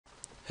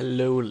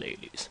Hello,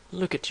 ladies.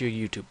 Look at your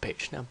YouTube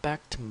page. Now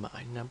back to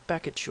mine. Now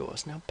back at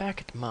yours. Now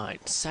back at mine.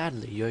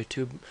 Sadly, your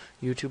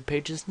YouTube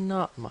page is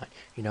not mine.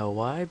 You know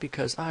why?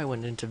 Because I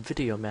went into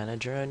Video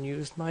Manager and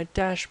used my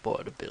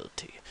dashboard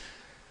ability.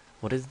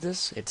 What is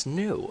this? It's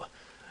new.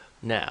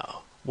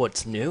 Now,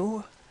 what's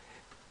new?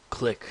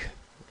 Click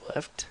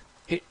left.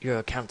 Hit your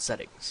account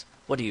settings.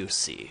 What do you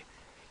see?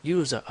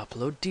 User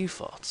upload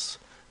defaults.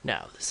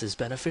 Now, this is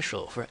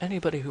beneficial for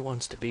anybody who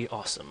wants to be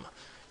awesome.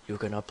 You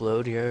can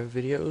upload your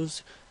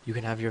videos. You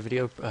can have your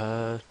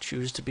video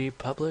choose to be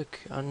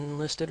public,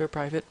 unlisted, or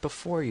private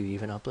before you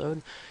even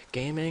upload.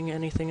 Gaming,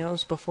 anything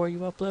else before you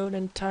upload,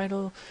 and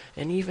title,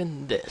 and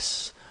even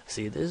this.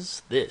 See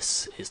this?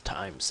 This is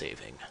time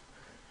saving.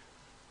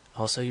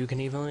 Also, you can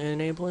even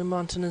enable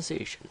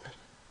monetization.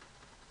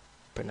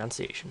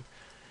 Pronunciation.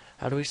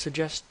 How do we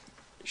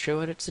show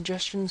edit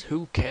suggestions?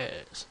 Who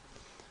cares?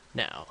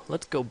 Now,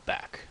 let's go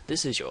back.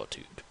 This is your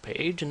YouTube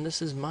page, and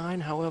this is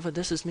mine. However,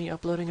 this is me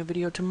uploading a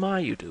video to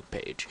my YouTube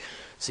page.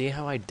 See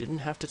how I didn't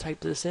have to type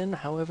this in?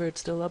 However,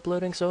 it's still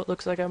uploading, so it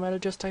looks like I might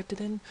have just typed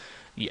it in?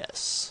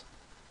 Yes.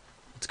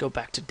 Let's go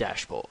back to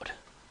dashboard.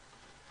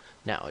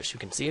 Now, as you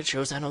can see, it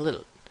shows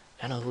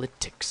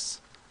analytics,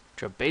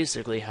 which are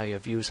basically how your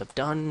views have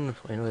done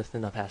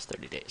within the past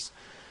 30 days.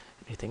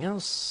 Anything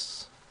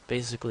else?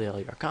 Basically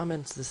all your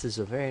comments. This is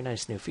a very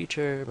nice new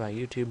feature by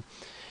YouTube.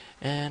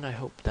 And I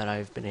hope that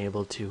I've been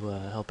able to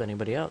help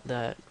anybody out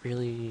that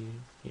really,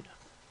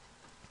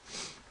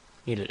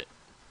 needed it.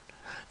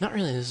 Not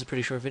really, this is a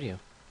pretty short video.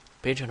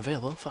 Page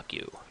unavailable, fuck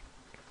you.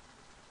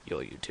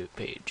 Your YouTube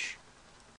page.